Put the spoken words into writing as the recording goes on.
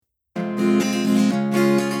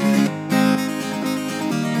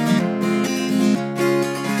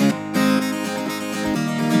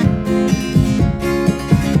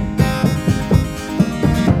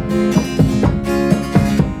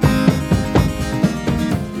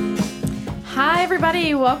Hi,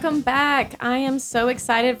 everybody. Welcome back. I am so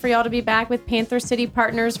excited for y'all to be back with Panther City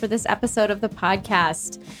Partners for this episode of the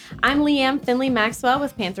podcast. I'm Leanne Finley Maxwell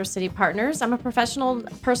with Panther City Partners. I'm a professional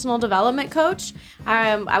personal development coach.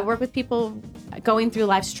 I work with people going through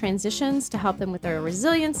life's transitions to help them with their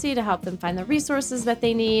resiliency, to help them find the resources that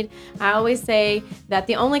they need. I always say that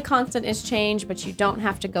the only constant is change, but you don't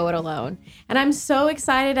have to go it alone. And I'm so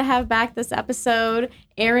excited to have back this episode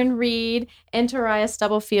Erin Reed and Tariah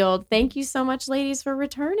Stubblefield. Thank you so much, ladies, for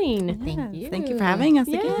returning. Thank you. Thank you for having us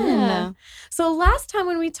again. So last time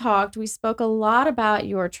when we talked, we spoke a lot about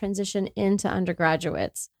your transition into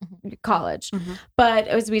undergraduates, college. But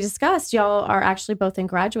as we discussed, y'all are actually both in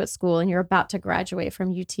graduate school and you're about to graduate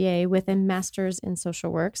from UTA with a master's in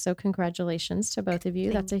social work. So congratulations to both of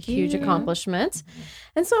you. That's a huge accomplishment.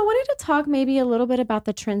 And so I wanted to talk maybe a little bit about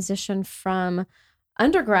the transition from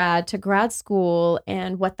undergrad to grad school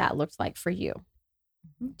and what that looked like for you.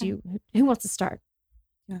 Who wants to start?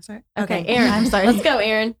 Yeah, sorry. Okay, Erin. I'm sorry. Let's go,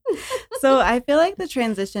 Erin. So I feel like the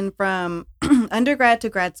transition from undergrad to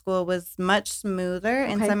grad school was much smoother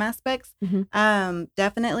in some aspects.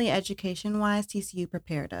 Definitely education-wise, TCU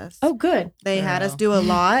prepared us. Oh, good. They had us do a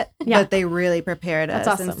lot, but they really prepared us. That's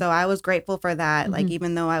awesome. And so I was grateful for that. Like,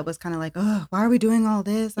 even though I was kind of like, oh, why are we doing all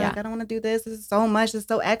this? Like, I don't want to do this. This is so much. It's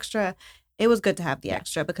so extra. It was good to have the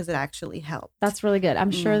extra because it actually helped. That's really good. I'm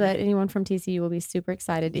sure that anyone from TCU will be super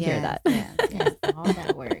excited to hear that. Yes, all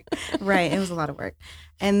that work. Right. It was a lot of work.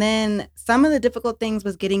 And then some of the difficult things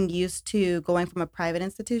was getting used to going from a private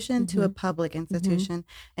institution to a public institution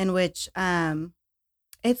in which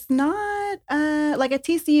it's not like at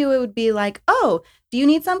TCU, it would be like, oh, do you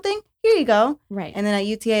need something? Here you go. Right. And then at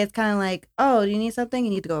UTA, it's kind of like, oh, do you need something? You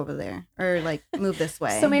need to go over there or like move this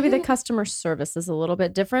way. So maybe the customer service is a little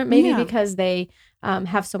bit different, maybe because they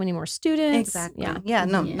have so many more students. Exactly. Yeah.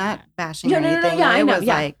 Not bashing No, or no, no, anything. yeah, I know, It was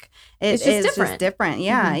like, it's just different.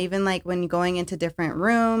 Yeah. Even like when you're going into different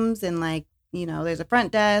rooms and like, you know, there's a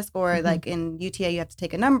front desk or like in UTA, you have to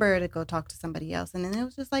take a number to go talk to somebody else. And then it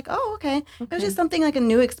was just like, oh, okay. It was just something like a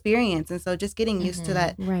new experience. And so just getting used to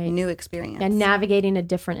that new experience. And navigating a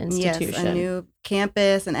different institution. Yes, a new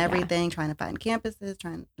campus and everything, trying to find campuses,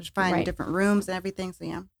 trying to find different rooms and everything. So,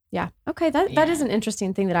 yeah. Yeah. Okay. That is an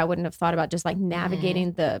interesting thing that I wouldn't have thought about. Just like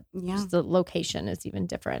navigating just the location is even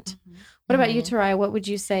different. What about you, Tariah? What would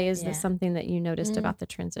you say is something that you noticed about the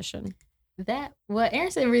transition? That what Erin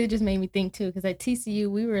said really just made me think too, because at TCU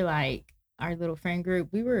we were like our little friend group.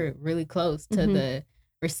 We were really close to the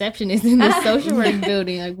receptionist in the social work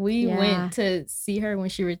building. Like we went to see her when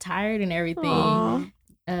she retired and everything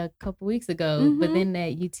a couple weeks ago. But then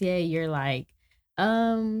at UTA, you're like,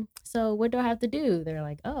 so what do I have to do? They're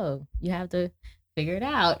like, oh, you have to figure it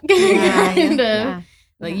out.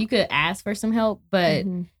 Like you could ask for some help, but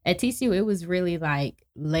at TCU it was really like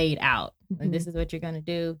laid out. Like, this is what you're going to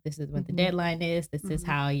do. This is what the deadline is. This is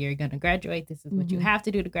how you're going to graduate. This is what you have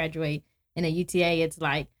to do to graduate. And at UTA, it's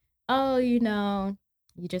like, oh, you know,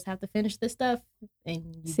 you just have to finish this stuff.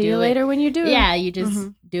 And you see you later when you do it. Yeah, you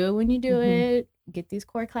just do it when you do it. Get these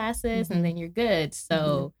core classes and then you're good.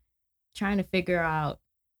 So trying to figure out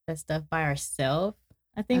that stuff by ourselves,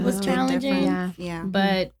 I think was challenging. Yeah.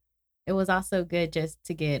 But it was also good just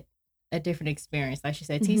to get a different experience. Like she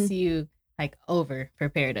said, TCU like over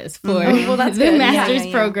prepared us for that's the good.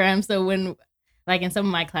 master's program. So when like in some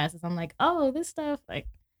of my classes, I'm like, oh, this stuff like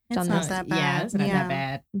it's not that bad. Yeah, it's not that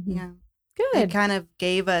bad. Yeah. Good. It kind of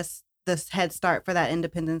gave us this head start for that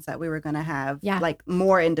independence that we were going to have, like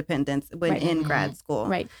more independence when in grad school.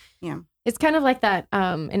 Right. Yeah. It's kind of like that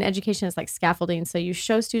in education. It's like scaffolding. So you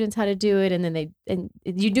show students how to do it, and then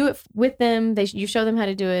you do it with them. You show them how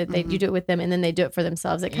to do it. You do it with them, and then they do it for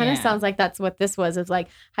themselves. It kind of sounds like that's what this was. It's like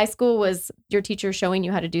high school was your teacher showing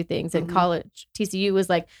you how to do things, and college TCU was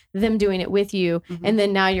like them doing it with you, and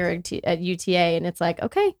then now you're at UTA, and it's like,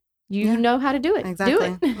 okay, you know how to do it.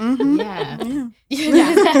 Exactly. Do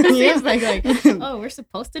it. Seems like oh, we're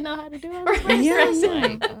supposed to know how to do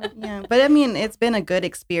it. Yeah. But I mean, it's been a good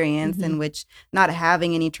experience in which not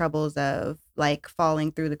having any troubles of like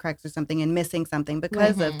falling through the cracks or something and missing something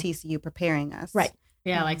because of TCU preparing us. Right.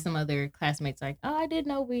 Yeah, like some other classmates like, oh, I didn't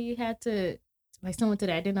know we had to, like someone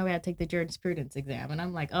today, I didn't know we had to take the jurisprudence exam. And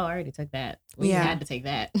I'm like, oh, I already took that. We had to take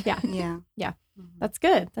that. Yeah. That's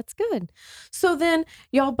good. That's good. So then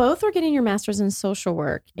y'all both are getting your master's in social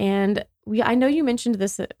work. And I know you mentioned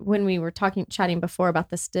this when we were chatting before about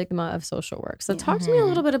the stigma of social work. So talk to me a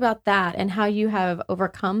little bit about that and how you have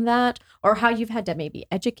overcome that, or how you've had to maybe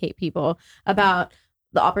educate people about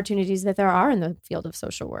the opportunities that there are in the field of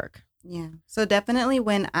social work. Yeah. So definitely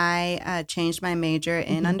when I changed my major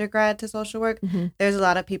in undergrad to social work, there's a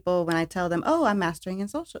lot of people when I tell them, oh, I'm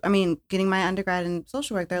getting my undergrad in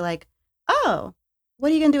social work, they're like, oh,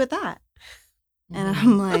 what are you going to do with that? And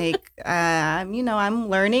I'm like, I'm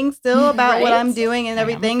learning still about what I'm doing and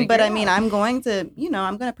everything. But I'm going to,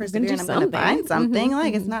 I'm going to persevere and I'm going to find something.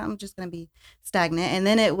 Like, it's not, I'm just going to be stagnant. And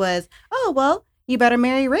then it was, oh, well, you better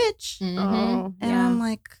marry rich. And I'm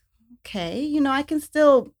like, okay, I can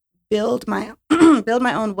still build my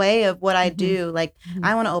own way of what I do. Like,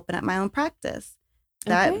 I want to open up my own practice.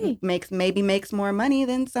 That makes more money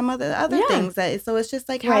than some of the other things. So it's just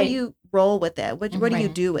like, how do you roll with it? What do you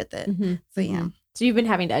do with it? So, yeah. So you've been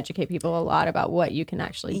having to educate people a lot about what you can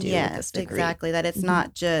actually do with this degree. Exactly. That it's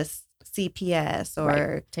not just CPS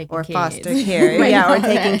or kids. Foster care. Or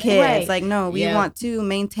taking kids. Like, no, we want to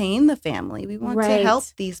maintain the family. We want to help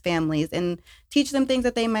these families and teach them things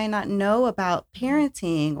that they may not know about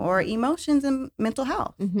parenting or emotions and mental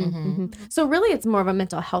health. So really it's more of a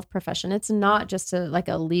mental health profession. It's not just a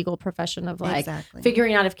legal profession of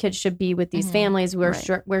figuring out if kids should be with these families, where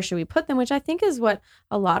should we put them, which I think is what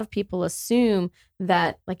a lot of people assume,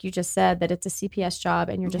 that, like you just said, that it's a CPS job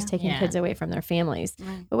and you're just taking kids away from their families.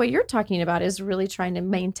 But what you're talking about is really trying to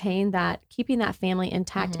maintain that, keeping that family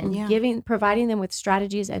intact and providing them with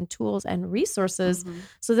strategies and tools and resources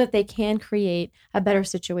so that they can create a better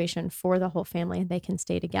situation for the whole family and they can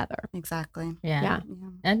stay together. Exactly. Yeah.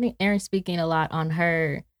 I think Erin's speaking a lot on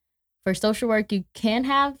her. For social work, you can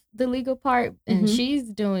have the legal part, and she's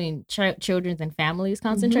doing children's and families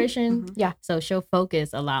concentration. Yeah. So she'll focus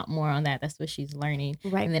a lot more on that. That's what she's learning.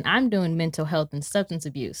 Right. And then I'm doing mental health and substance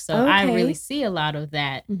abuse. So I really see a lot of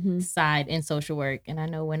that side in social work. And I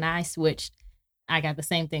know when I switched, I got the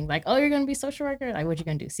same thing. Like, oh, you're going to be a social worker? Like, what you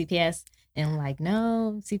going to do? CPS? And I'm like,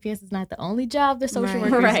 no, CPS is not the only job that social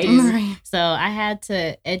workers do. So I had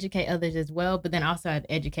to educate others as well, but then also I had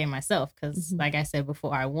to educate myself because, like I said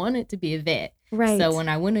before, I wanted to be a vet. Right. So when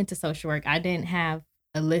I went into social work, I didn't have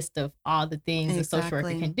a list of all the things a social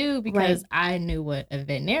worker can do because I knew what a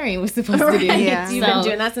veterinarian was supposed to do. Yeah. You've been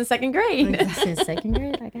doing that since second grade. Since second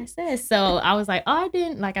grade, like I said. So I was like, oh,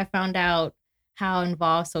 I found out how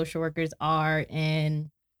involved social workers are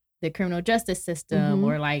in the criminal justice system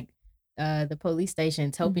or like the police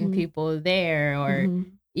stations, helping people there, or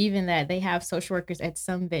even that they have social workers at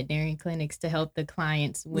some veterinary clinics to help the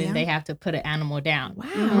clients when they have to put an animal down. Wow.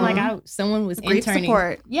 I'm like, someone was Grief interning.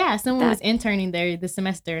 Support. Yeah, someone was interning there this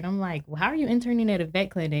semester. And I'm like, well, how are you interning at a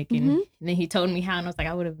vet clinic? And then he told me how, and I was like,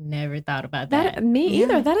 I would have never thought about that. Me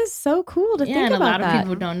either. That is so cool to think about. And a lot of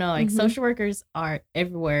people don't know. Like, social workers are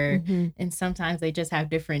everywhere, and sometimes they just have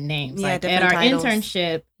different names. Yeah, like different at our titles.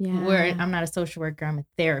 Internship, where I'm not a social worker, I'm a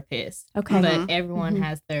therapist. Okay. But everyone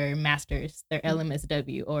has their master's, their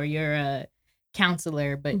LMSW, or you're a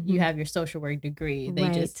counselor, but you have your social work degree. They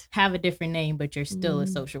just have a different name, but you're still a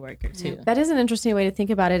social worker too. That is an interesting way to think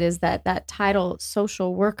about it, is that title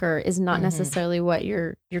social worker is not necessarily what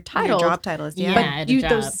your title, your job title is. But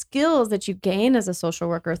those skills that you gain as a social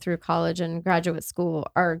worker through college and graduate school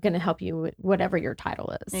are going to help you with whatever your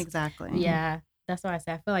title is. Exactly. Yeah. That's why I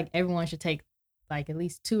say I feel like everyone should take like at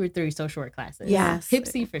least 2 or 3 social work classes. Yes.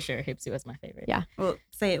 HPSI for sure. HPSI was my favorite. Yeah. Well,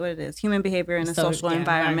 say it what it is. Human behavior in a social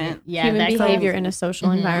environment. Yeah. Human behavior in a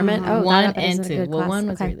social environment. Oh, 1 and 2. Well, 1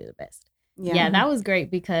 was really the best. Yeah, that was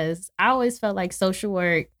great because I always felt like social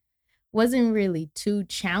work wasn't really too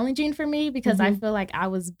challenging for me because I feel like I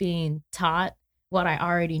was being taught what I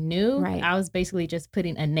already knew. Right. I was basically just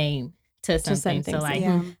putting a name to something. So like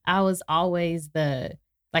I was always the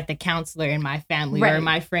counselor in my family or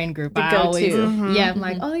my friend group. The go-to. I'm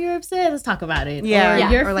like, oh, you're upset. Let's talk about it.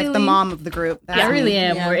 Or like the mom of the group. I really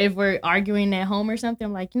am. Or if we're arguing at home or something,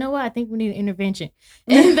 I'm like, you know what? I think we need an intervention.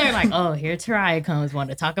 And they're like, oh, here Tariah comes, want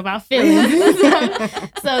to talk about feelings.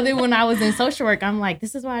 So then when I was in social work, I'm like,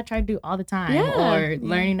 this is what I try to do all the time. Or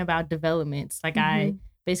learning about developments. Like I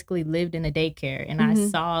basically lived in a daycare and I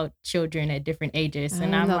saw children at different ages,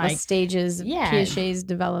 and I'm like, the stages, Piaget's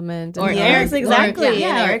development, or Erickson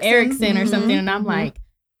or something, and I'm like,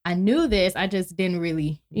 I knew this, I just didn't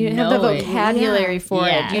really have the vocabulary for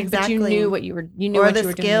it. Exactly. But you knew what you were, or what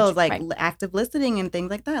the skills like active listening and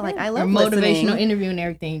things like that. Like I love motivational interview and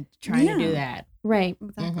everything, trying to do that. Right.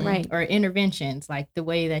 Exactly. Right. Or interventions, like the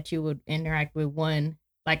way that you would interact with one.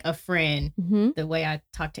 Like a friend, the way I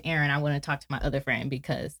talk to Erin, I want to talk to my other friend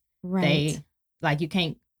because they, like, you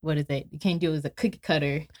can't, what is it? You can't do it as a cookie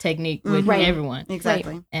cutter technique with everyone.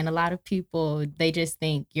 Exactly. Right. And a lot of people, they just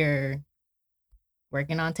think you're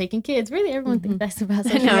working on taking kids. Really, everyone thinks that's about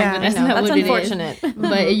social work, but that's not what unfortunate. it is.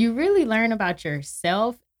 But you really learn about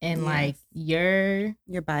yourself and like your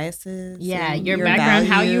biases, your background,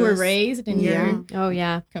 how you were raised, and your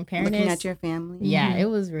comparing looking at your family. Yeah, it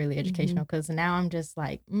was really educational because now I'm just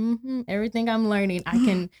like, everything I'm learning, I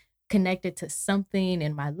can connect it to something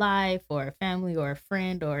in my life or a family or a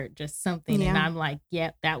friend or just something, and I'm like,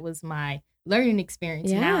 that was my learning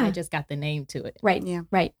experience. Now I just got the name to it. Right. Yeah.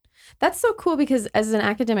 Right. That's so cool because as an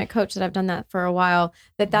academic coach that I've done that for a while,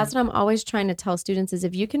 that's what I'm always trying to tell students is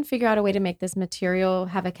if you can figure out a way to make this material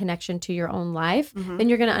have a connection to your own life, then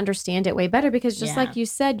you're going to understand it way better because just like you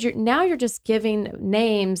said, you're just giving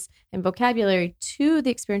names and vocabulary to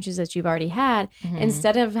the experiences that you've already had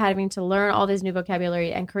instead of having to learn all this new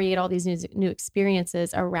vocabulary and create all these new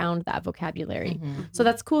experiences around that vocabulary. So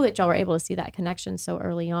that's cool that y'all were able to see that connection so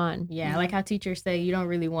early on. Yeah, like how teachers say you don't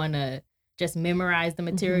really want to just memorize the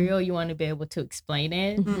material. You want to be able to explain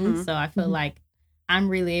it. So I feel like I'm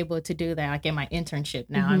really able to do that. Like in my internship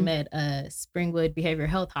now, I'm at a Springwood Behavioral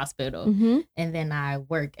Health Hospital, and then I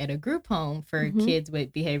work at a group home for kids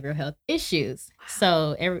with behavioral health issues.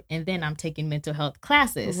 So and then I'm taking mental health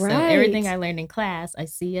classes. So everything I learned in class, I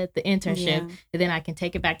see at the internship, and then I can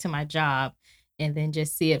take it back to my job. And then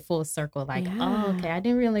just see it full circle, like, oh, okay, I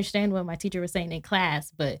didn't really understand what my teacher was saying in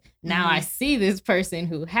class, but now I see this person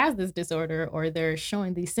who has this disorder or they're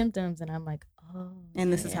showing these symptoms, and I'm like, oh.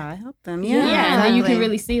 And this is how I help them. Yeah. And then you can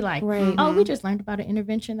really see, like, oh, we just learned about an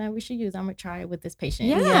intervention that we should use. I'm going to try it with this patient.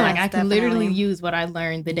 Yeah, like I can literally use what I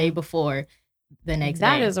learned the day before the next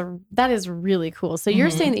day. That is really cool. So you're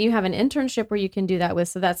saying that you have an internship where you can do that with.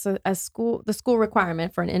 So that's the school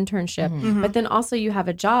requirement for an internship. But then also you have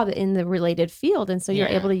a job in the related field, and so you're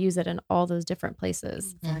able to use it in all those different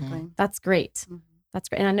places. Exactly. That's great. That's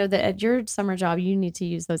great. And I know that at your summer job, you need to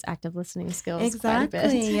use those active listening skills.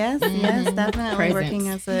 Exactly. Yes, definitely. Presence. Working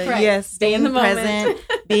as being present,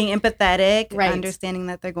 being empathetic, understanding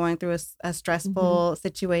that they're going through a stressful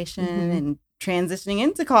situation and transitioning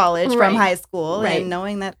into college from high school and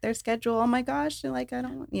knowing that their schedule, oh my gosh, like I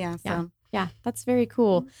don't, Yeah, that's very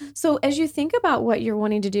cool. So as you think about what you're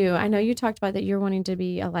wanting to do, I know you talked about that you're wanting to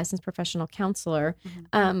be a licensed professional counselor.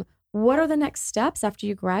 What are the next steps after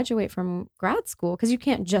you graduate from grad school? Because you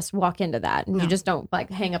can't just walk into that and you just don't like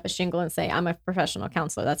hang up a shingle and say, I'm a professional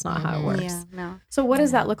counselor. That's not how it works. Yeah, no. So what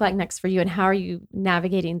does that look like next for you, and how are you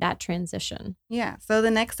navigating that transition? Yeah, so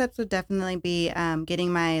the next steps would definitely be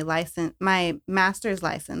getting my master's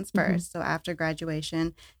license first. So after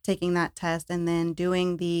graduation, taking that test and then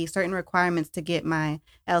doing the certain requirements to get my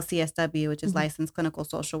LCSW, which is licensed clinical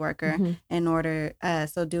social worker, in order,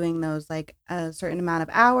 so doing those like a certain amount of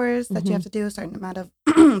hours that you have to do, a certain amount of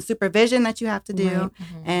supervision that you have to do,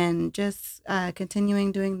 and just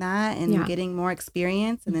continuing doing that and getting more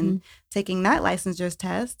experience, and then taking that licensure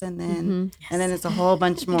test, and then and then it's a whole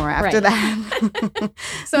bunch more after that.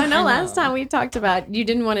 So I know last time we talked about you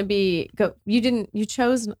didn't want to you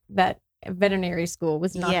chose that veterinary school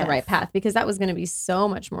was not the right path because that was going to be so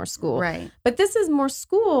much more school. Right. But this is more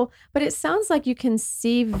school, but it sounds like you can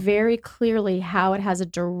see very clearly how it has a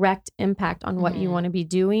direct impact on what you want to be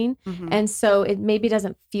doing. And so it maybe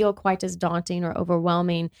doesn't feel quite as daunting or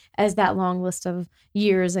overwhelming as that long list of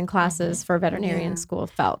years and classes for veterinarian school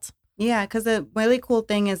felt. Yeah, because the really cool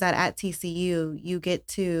thing is that at TCU, you get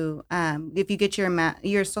to, if you get your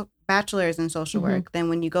bachelor's in social work, then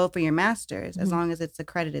when you go for your master's, as long as it's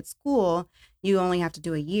accredited school, you only have to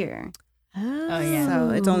do a year. Oh, yeah. So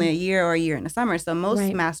it's only a year or a year in the summer. So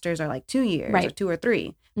most masters are like 2 years or 2 or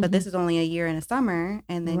 3. But this is only a year in the summer,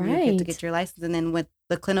 and then you get to get your license. And then with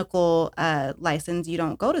the clinical license, you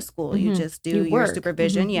don't go to school. You just do your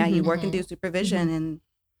supervision. Yeah, you work and do supervision. And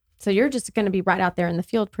so you're just going to be right out there in the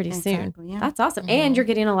field pretty soon. Yeah. That's awesome. And you're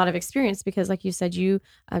getting a lot of experience because like you said, you,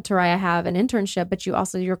 Taraya, have an internship, but you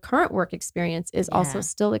also, your current work experience is also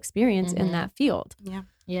still experience in that field. Yeah.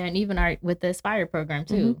 Yeah. And even with the Aspire program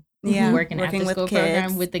too. Yeah. Working after school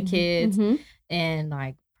program with the kids and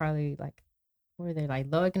like probably like, were they like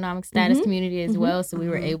low economic status community as well. So we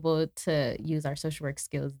were able to use our social work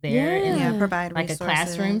skills there and provide like resources. A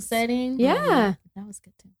classroom setting. Yeah. That was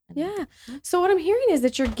good too. Yeah. So what I'm hearing is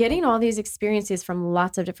that you're getting all these experiences from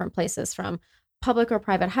lots of different places, from public or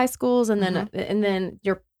private high schools, and then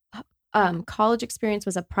your college experience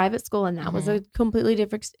was a private school, and that was a completely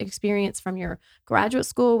different experience from your graduate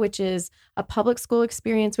school, which is a public school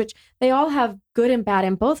experience, which they all have good and bad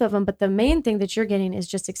in both of them. But the main thing that you're getting is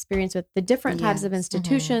just experience with the different types of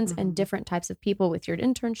institutions and different types of people with your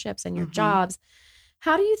internships and your jobs.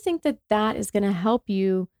 How do you think that that is going to help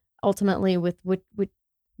you ultimately with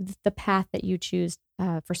the path that you choose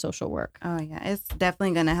for social work? Oh, yeah. It's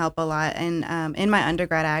definitely going to help a lot. And in my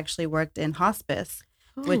undergrad, I actually worked in hospice.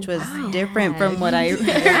 which was different from what I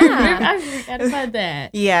I forgot about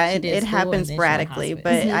that. Yeah, it happens sporadically,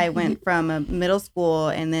 but I went from a middle school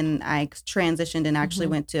and then I transitioned and actually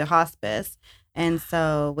went to hospice. And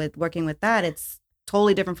so with working with that, it's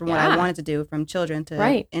totally different from what I wanted to do, from children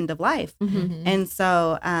to end of life. And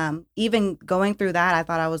so even going through that, I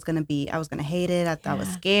thought I was going to hate it. I thought I was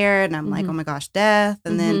scared, and I'm like, oh my gosh, death.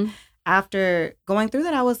 And then after going through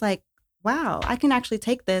that, I was like, wow, I can actually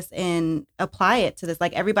take this and apply it to this.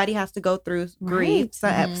 Like, everybody has to go through grief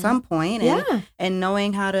at some point, and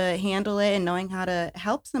knowing how to handle it and knowing how to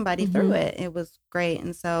help somebody through it. It was great.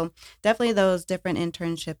 And so definitely those different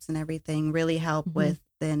internships and everything really help with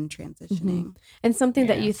then transitioning. And something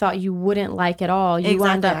that you thought you wouldn't like at all, you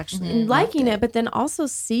wound up actually liking it, but then also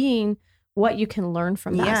seeing what you can learn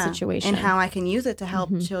from that situation. And how I can use it to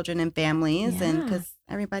help children and families. And because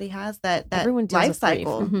everybody has that life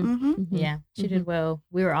cycle. Yeah, she did well.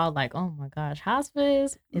 We were all like, oh my gosh,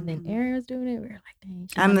 hospice. And then Erin was doing it. We were like, dang.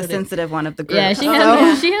 I'm the sensitive one of the group. Yeah, she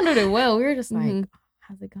handled it well. We were just like,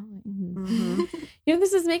 how's it going? You know,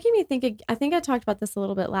 this is making me think, I think I talked about this a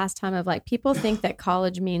little bit last time, of like, people think that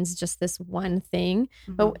college means just this one thing,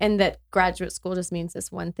 and that graduate school just means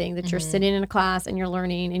this one thing, that you're sitting in a class and you're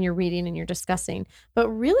learning and you're reading and you're discussing. But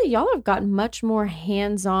really, y'all have got much more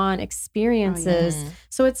hands-on experiences.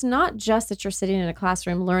 So it's not just that you're sitting in a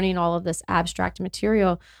classroom learning all of this abstract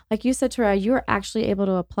material. Like you said, Tara, you're actually able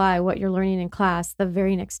to apply what you're learning in class the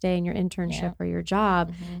very next day in your internship or your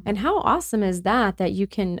job. And how awesome is that you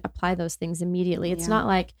can apply those things immediately? It's not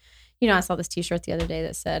like, you know, I saw this t-shirt the other day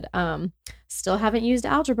that said, still haven't used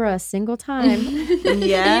algebra a single time. You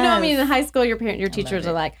know, I mean, in high school, your teachers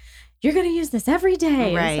are like, you're going to use this every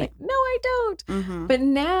day. Right. It's like, no, I don't. But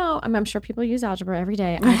now, I'm sure people use algebra every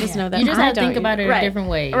day. I just know that you just have to think about it a different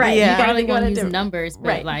way. Right. You probably want to use numbers,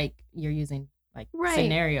 but like you're using like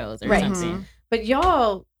scenarios or something. But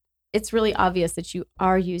y'all, it's really obvious that you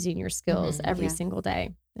are using your skills every single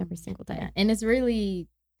day. Every single day. And it's really,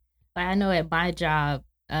 like, I know at my job,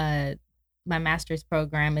 my master's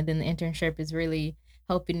program and then the internship is really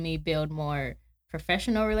helping me build more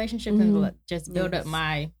professional relationships and just build up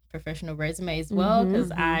my professional resume as well. Because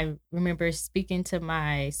I remember speaking to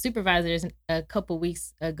my supervisors a couple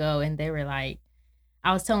weeks ago, and they were like,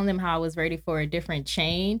 I was telling them how I was ready for a different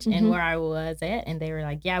change and where I was at. And they were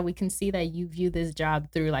like, yeah, we can see that you view this job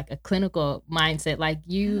through like a clinical mindset. Like,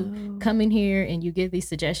 you come in here and you give these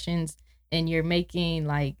suggestions and you're making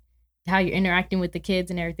like how you're interacting with the kids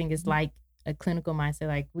and everything is like a clinical mindset.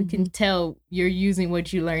 Like, we can tell you're using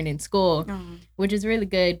what you learned in school, which is really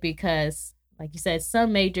good because, like you said,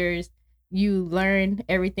 some majors, you learn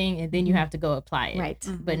everything and then you have to go apply it. Right.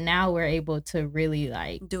 But now we're able to really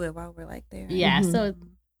like do it while we're like there. Yeah. So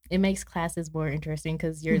it makes classes more interesting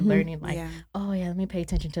because you're learning like, oh yeah, let me pay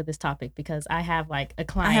attention to this topic because I have like a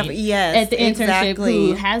client at the internship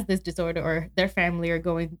who has this disorder, or their family are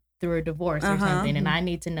going through a divorce or something, and I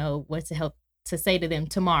need to know what to help to say to them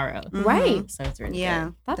tomorrow. Right. So it's really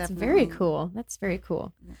good. That's very cool. That's very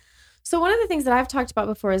cool. So one of the things that I've talked about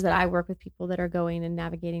before is that I work with people that are going and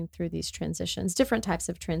navigating through these transitions, different types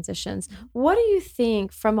of transitions. What do you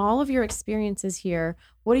think, from all of your experiences here,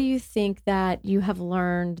 what do you think that you have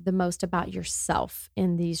learned the most about yourself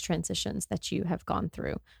in these transitions that you have gone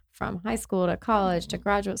through, from high school to college to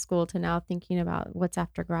graduate school to now thinking about what's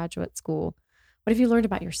after graduate school? What have you learned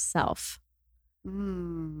about yourself? That's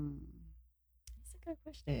a good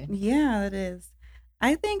question. Yeah, it is.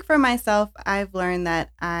 I think for myself, I've learned that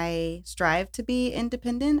I strive to be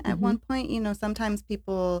independent at one point. You know, sometimes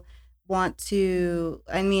people want to,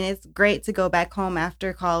 I mean, it's great to go back home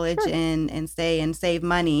after college and stay and save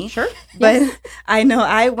money. Sure. But I know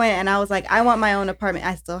I went and I was like, I want my own apartment.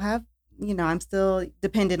 I still have, you know, I'm still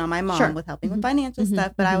dependent on my mom with helping with financial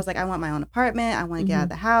stuff. But I was like, I want my own apartment. I want to get out of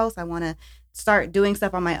the house. I want to start doing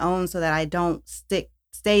stuff on my own so that I don't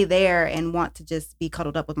stay there and want to just be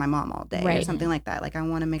cuddled up with my mom all day or something like that. Like, I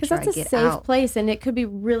want to make sure I get out. Because that's a safe place, and it could be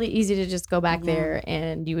really easy to just go back there,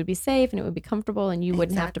 and you would be safe and it would be comfortable, and you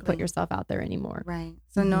wouldn't have to put yourself out there anymore. Right.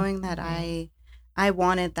 So knowing that I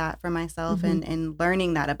wanted that for myself and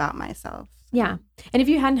learning that about myself. Yeah. And if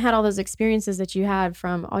you hadn't had all those experiences that you had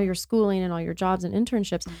from all your schooling and all your jobs and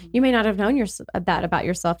internships, you may not have known that about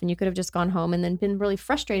yourself, and you could have just gone home and then been really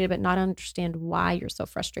frustrated, but not understand why you're so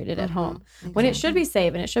frustrated at home when it should be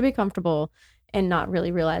safe and it should be comfortable, and not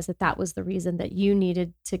really realize that that was the reason that you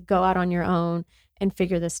needed to go out on your own and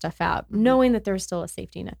figure this stuff out, knowing that there's still a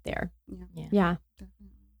safety net there. Yeah.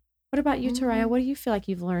 What about you, Taraya? What do you feel like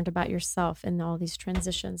you've learned about yourself in all these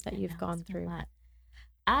transitions that you've gone through?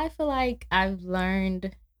 I feel like I've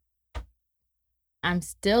learned, I'm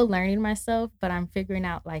still learning myself, but I'm figuring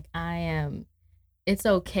out like it's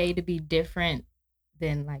okay to be different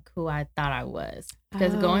than like who I thought I was.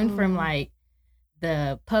 Because going from like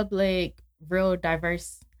the public, real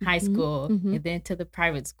diverse high school and then to the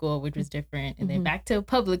private school, which was different, and then back to a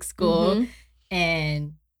public school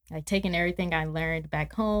and like taking everything I learned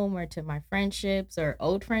back home or to my friendships or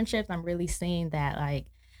old friendships, I'm really seeing that like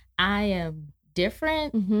I am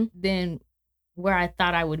different than where I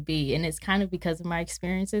thought I would be. And it's kind of because of my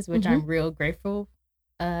experiences, which I'm real grateful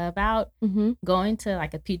about. Going to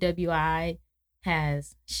like a PWI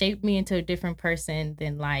has shaped me into a different person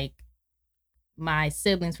than like my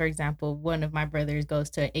siblings. For example, one of my brothers goes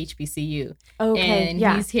to HBCU. Okay,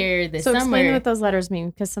 and he's here this so summer. Explain what those letters mean,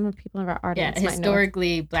 because some of the people in our audience might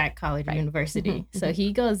historically Black college or university. So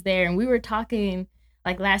he goes there, and we were talking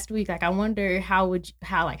like last week. Like, I wonder how would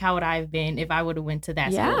I have been if I would have went to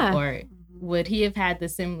that school, or would he have had the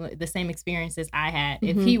same experiences I had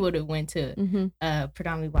if he would have went to a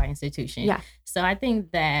predominantly white institution? Yeah. So I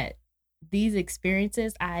think that these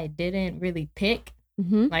experiences I didn't really pick.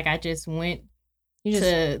 Like, I just went. You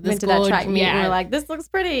just went to that track meet and you were like, this looks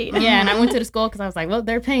pretty. Yeah, and I went to the school because I was like, well,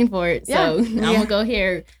 they're paying for it, so I'm going to go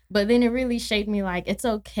here. But then it really shaped me, like, it's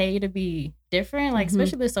okay to be different. Like,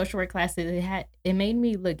 especially the social work classes, it made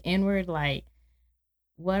me look inward, like,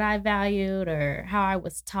 what I valued or how I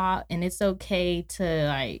was taught. And it's okay to,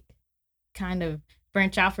 like, kind of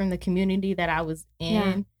branch out from the community that I was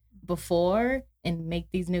in before and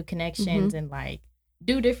make these new connections and, like,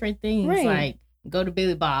 do different things. Right. Like, go to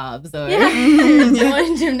Billy Bob's or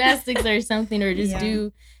join gymnastics or something, or just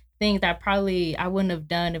do things that probably I wouldn't have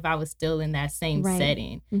done if I was still in that same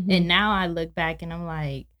setting. And now I look back and I'm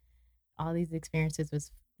like, all these experiences was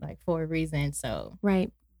like for a reason. So I'm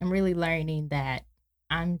really learning that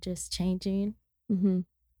I'm just changing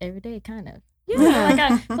every day, kind of.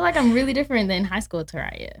 I feel like I'm really different than high school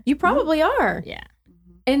Taraya. You probably are. Yeah.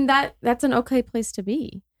 And that's an okay place to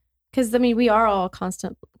be. Because, I mean, we are all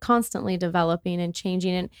constantly developing and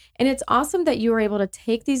changing. And it's awesome that you were able to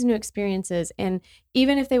take these new experiences and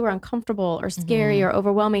even if they were uncomfortable or scary or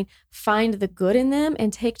overwhelming, find the good in them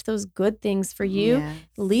and take those good things for you. Yes.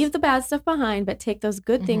 Leave the bad stuff behind, but take those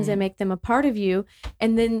good things and make them a part of you.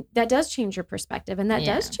 And then that does change your perspective and that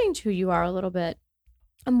does change who you are a little bit.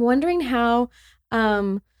 I'm wondering how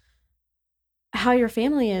your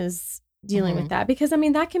family is dealing with that, because I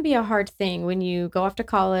mean that can be a hard thing when you go off to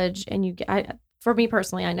college and for me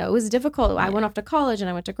personally, I know it was difficult. I went off to college and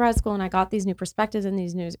I went to grad school and I got these new perspectives and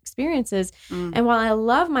these new experiences. And while I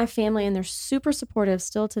love my family and they're super supportive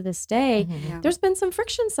still to this day, there's been some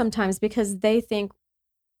friction sometimes because they think,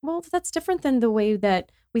 well, that's different than the way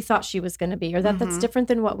that we thought she was going to be, or that's different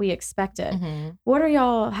than what we expected.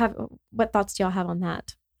 What thoughts do y'all have on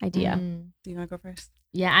that idea? Do you want to go first?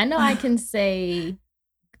 Yeah, I know I can say,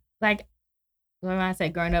 like, when I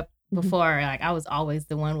said growing up before, like, I was always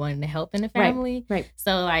the one wanting to help in the family. Right.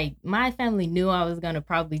 So, like, my family knew I was going to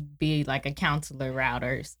probably be, like, a counselor route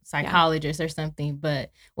or psychologist or something. But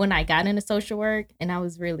when I got into social work and I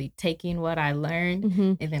was really taking what I learned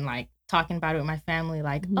and then, like, talking about it with my family,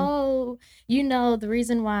 like, oh, you know, the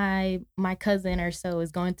reason why my cousin or so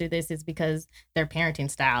is going through this is because their parenting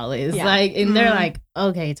style is, like, and they're like,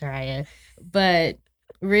 okay, Taraya. But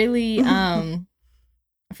really, I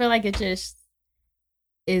feel like it just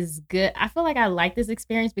is good. I feel like I like this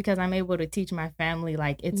experience because I'm able to teach my family,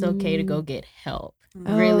 like, it's okay to go get help.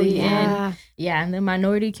 Really. And in the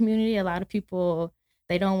minority community, a lot of people,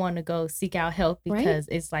 they don't want to go seek out help because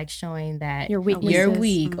it's like showing that you're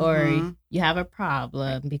weak or you have a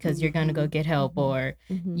problem because you're going to go get help, or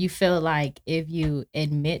you feel like if you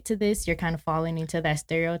admit to this, you're kind of falling into that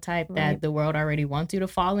stereotype that the world already wants you to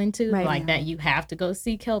fall into, like that you have to go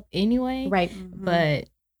seek help anyway. But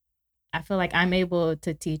I feel like I'm able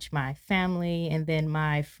to teach my family and then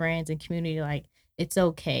my friends and community, like, it's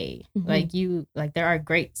okay. Like, there are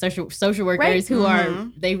great social workers who are,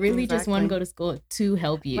 they really just want to go to school to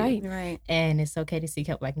help you. Right. And it's okay to seek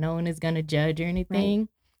help. Like, no one is going to judge or anything.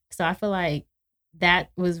 So I feel like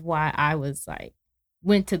that was why I was like,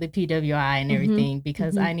 went to the PWI and everything,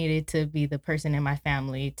 because I needed to be the person in my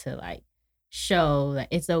family to, like, show that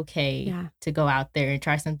it's okay to go out there and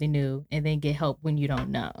try something new and then get help when you don't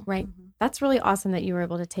know. Right. That's really awesome that you were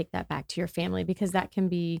able to take that back to your family, because that can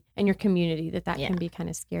be, in your community, that can be kind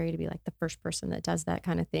of scary to be like the first person that does that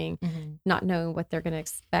kind of thing, not knowing what they're going to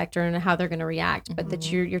expect or how they're going to react, but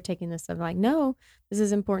that you're taking this of like, no, this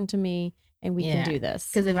is important to me and we can do this.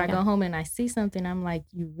 Because if I go home and I see something, I'm like,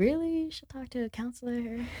 you really should talk to a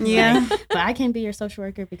counselor. Yeah. Like, but I can't be your social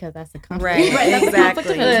worker because that's a conflict. Right.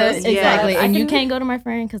 Exactly. Exactly. And you can't go to my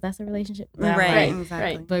friend because that's a relationship. Right.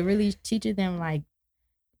 Exactly. But really teaching them, like,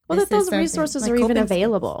 well, that those resources are even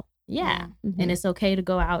available. Yeah. And it's okay to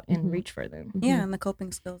go out and reach for them. Yeah, and the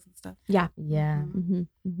coping skills and stuff. Yeah. Yeah.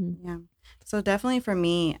 So definitely for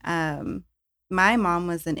me, my mom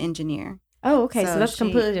was an engineer. Oh, okay. So that's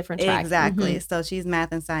completely different track. Exactly. So she's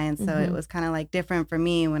math and science. So it was kind of like different for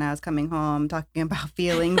me when I was coming home talking about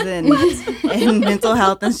feelings and mental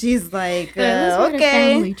health. And she's like,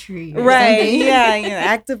 okay. Family tree. Right. Yeah.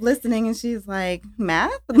 Active listening. And she's like,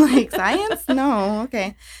 math? Like science? No.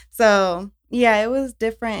 Okay. So yeah, it was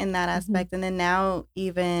different in that aspect. And then now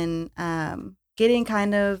even getting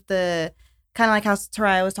kind of like how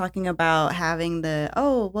Tarai was talking about having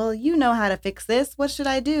well, you know how to fix this. What should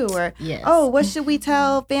I do? Or, what should we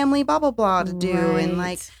tell family blah, blah, blah to do? Right. And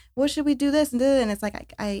like, what should we do this and do that? And it's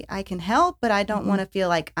like, I can help, but I don't want to feel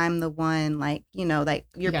like I'm the one, like, like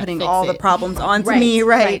you're putting all the problems onto me,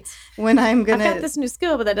 right? When I'm going to. I've got this new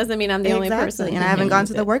skill, but that doesn't mean I'm the only person. And I haven't gone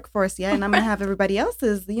to the workforce yet. And I'm going to have everybody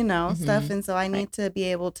else's, stuff. And so I need to be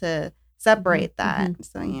able to separate that.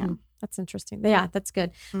 So, yeah. That's interesting. Yeah, that's good.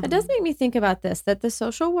 It does make me think about this, that the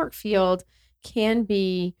social work field can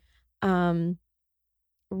be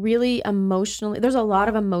really emotionally, there's a lot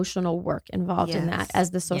of emotional work involved in that as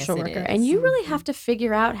the social worker. And you really have to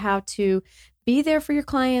figure out how to be there for your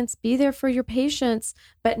clients, be there for your patients,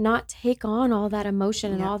 but not take on all that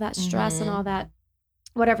emotion and all that stress and all that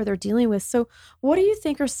whatever they're dealing with. So what do you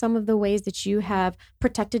think are some of the ways that you have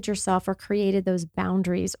protected yourself or created those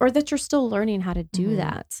boundaries, or that you're still learning how to do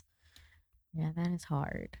that? Yeah, that is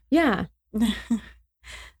hard. Yeah.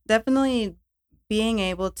 Definitely being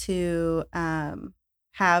able to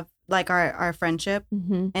have like our friendship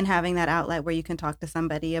and having that outlet where you can talk to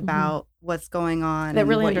somebody about what's going on. That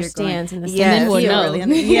really understands in the same way.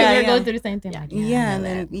 You're going through the same thing.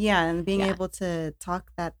 And being able to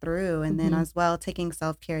talk that through. And then as well, taking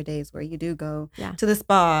self-care days where you do go to the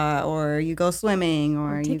spa or you go swimming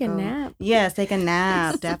or take a nap. Yes, take a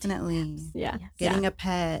nap, definitely. Getting a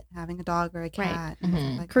pet, having a dog or a cat.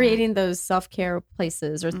 Like creating those self-care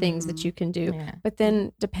places or things that you can do. But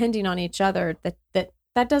then depending on each other,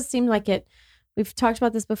 that does seem like it. We've talked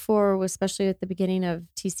about this before, especially at the beginning of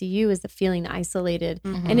TCU, is the feeling isolated.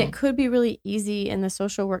 And it could be really easy in the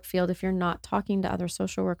social work field if you're not talking to other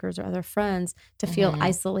social workers or other friends to feel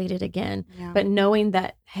isolated again. But knowing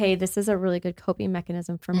that, hey, this is a really good coping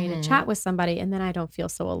mechanism for me to chat with somebody, and then I don't feel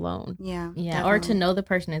so alone. Yeah. Or to know the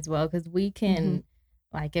person as well, because we can,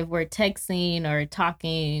 like if we're texting or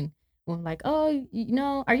talking, we're like, oh,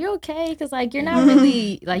 are you okay? Because like you're not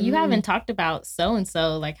really like you haven't talked about so and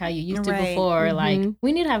so like how you used to before. Like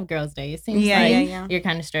we need to have girls' day. It seems like you're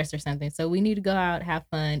kind of stressed or something, so we need to go out, have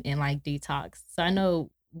fun, and like detox. So I know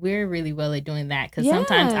we're really well at doing that because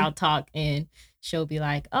sometimes I'll talk and she'll be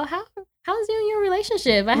like, oh, how's you in your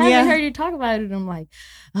relationship? I haven't heard you talk about it. I'm like,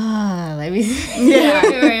 let me see.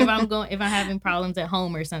 Or if I'm having problems at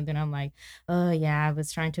home or something, I'm like, oh yeah, I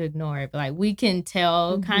was trying to ignore it. But like we can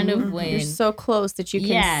tell kind of when you're so close that you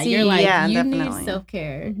can see. You're like, you need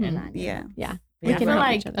self-care. And I need I feel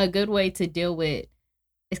like a good way to deal with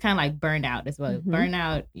it's kind of like burnout as well.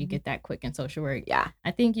 Burnout, you get that quick in social work. Yeah.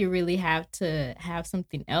 I think you really have to have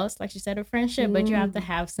something else, like you said, a friendship, but you have to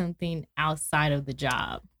have something outside of the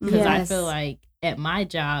job. Because I feel like at my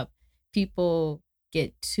job, people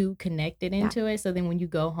get too connected into it. So then when you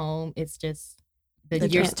go home, it's just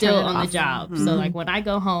you're still on the job. So like when I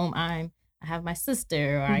go home, I have my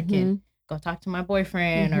sister, or I can go talk to my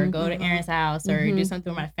boyfriend or go to Aaron's house or do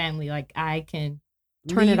something with my family. Like I can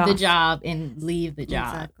leave the job and leave the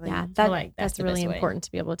job. Exactly. Yeah, that's really important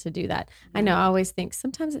to be able to do that. I know I always think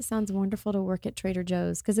sometimes it sounds wonderful to work at Trader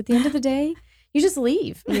Joe's because at the end of the day, you just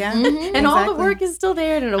leave. And all the work is still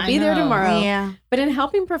there and it'll be there tomorrow. Yeah. But in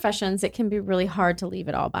helping professions, it can be really hard to leave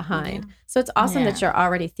it all behind. So it's awesome that you're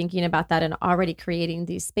already thinking about that and already creating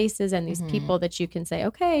these spaces and these people that you can say,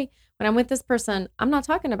 okay, when I'm with this person, I'm not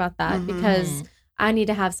talking about that because I need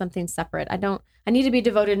to have something separate. I need to be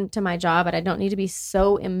devoted to my job, but I don't need to be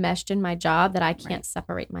so enmeshed in my job that I can't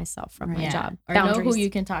separate myself from my job. Or know who you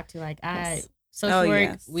can talk to. Like social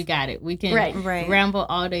work, we got it. We can ramble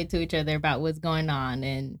all day to each other about what's going on.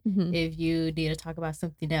 And if you need to talk about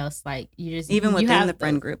something else, like you just even within the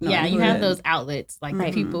friend group. Yeah, you have those outlets, like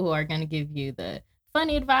the people who are going to give you the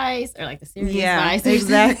funny advice or like the serious advice.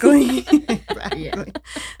 Exactly.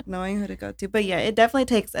 Knowing who to go to. But yeah, it definitely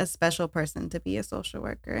takes a special person to be a social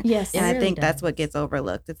worker. Yes. And I think that's what gets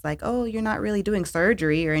overlooked. It's like, oh, you're not really doing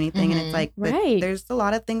surgery or anything. And it's like, but there's a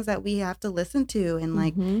lot of things that we have to listen to and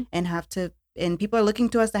like, and have to, and people are looking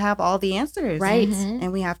to us to have all the answers. Right.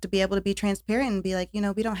 And we have to be able to be transparent and be like,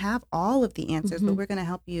 we don't have all of the answers, but we're going to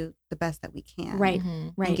help you the best that we can. Right.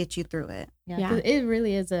 And get you through it. Yeah. It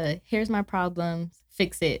really is here's my problems,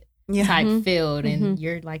 fix it. type field, and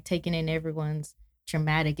you're like taking in everyone's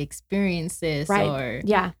traumatic experiences, or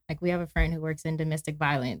like we have a friend who works in domestic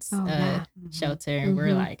violence shelter, and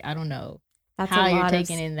we're like, I don't know how you're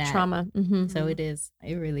taking in that trauma. So it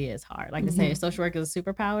really is hard. Like I say, social work is a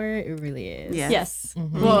superpower. It really is. Yes.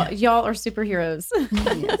 Well, y'all are superheroes.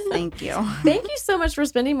 Yes, thank you. Thank you so much for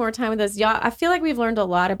spending more time with us. Y'all, I feel like we've learned a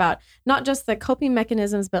lot about not just the coping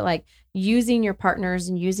mechanisms, but like using your partners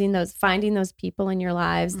and finding those people in your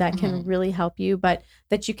lives that can really help you, but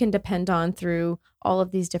that you can depend on through all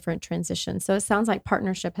of these different transitions. So it sounds like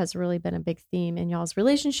partnership has really been a big theme in y'all's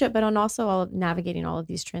relationship, but on also navigating all of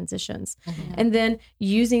these transitions. And then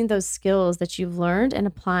using those skills that you've learned and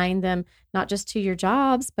applying them not just to your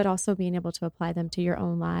jobs, but also being able to apply them to your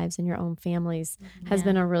own lives and your own families has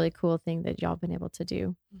been a really cool thing that y'all been able to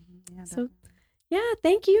do. So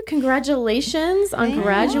thank you. Congratulations on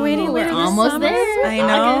graduating. We're almost there. I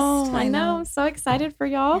know. I know. I'm so excited for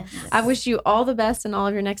y'all. Yes. I wish you all the best in all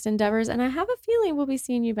of your next endeavors. And I have a feeling we'll be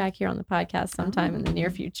seeing you back here on the podcast sometime in the near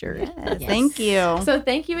future. Yes. Thank you. So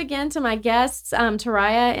thank you again to my guests,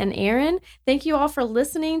 Taraya and Aaron. Thank you all for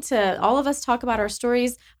listening to all of us talk about our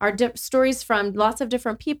stories, stories from lots of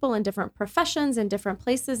different people in different professions and different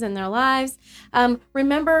places in their lives.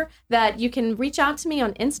 Remember that you can reach out to me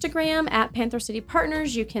on Instagram at Panther City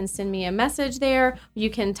Partners. You can send me a message there. You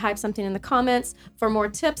can type something in the comments for more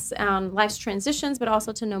tips on life's transitions, but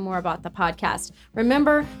also to know more about the podcast.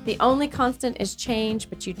 Remember, the only constant is change,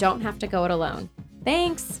 but you don't have to go it alone.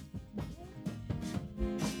 Thanks.